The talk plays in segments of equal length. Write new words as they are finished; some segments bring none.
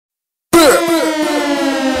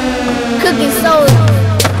looking so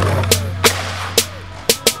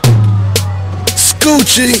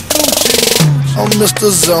Scoochie, I'm Mr.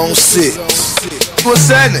 Zone 6. What's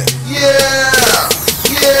happening? Yeah.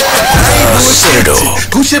 I ain't doing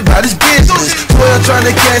shit. Gucci about his business. 12 trying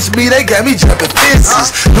to catch me, they got me jumping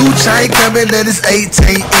fences. New chain coming and it's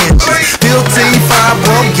 18 inches. 15.5,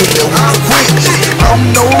 bro, I'm getting quick.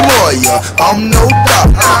 I'm no lawyer, I'm no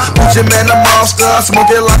doctor. Gucci man, a monster, I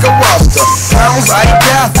smoke it like a roster. Pounds I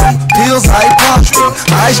got them, pills I pop them.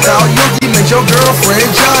 Iced out Yogi make your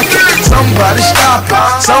girlfriend jockey. Somebody stop him,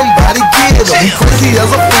 somebody get him. He crazy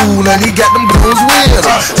as a fool and he got them goons with him.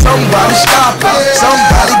 Somebody stop him,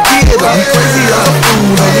 somebody get him. He crazy as a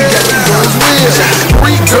fool and he got them goons with him.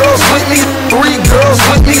 3 girls with me, 3 girls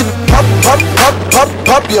with me. Pop, pop, pop, pop,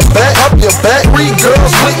 pop your back, pop your back. 3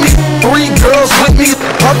 girls with me, 3 girls with me.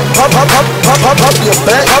 Pop, pop, pop, pop, pop, pop, pop your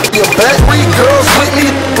back, pop your back. 3 girls with me,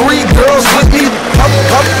 3 girls with me. Pop,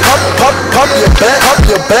 pop, pop, pop, pop your back, pop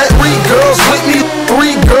your back. 3 girls with me,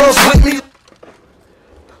 3 girls with me.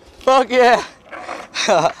 Fuck yeah.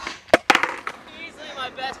 Easily my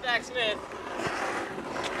best backsmith.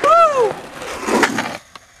 Woo!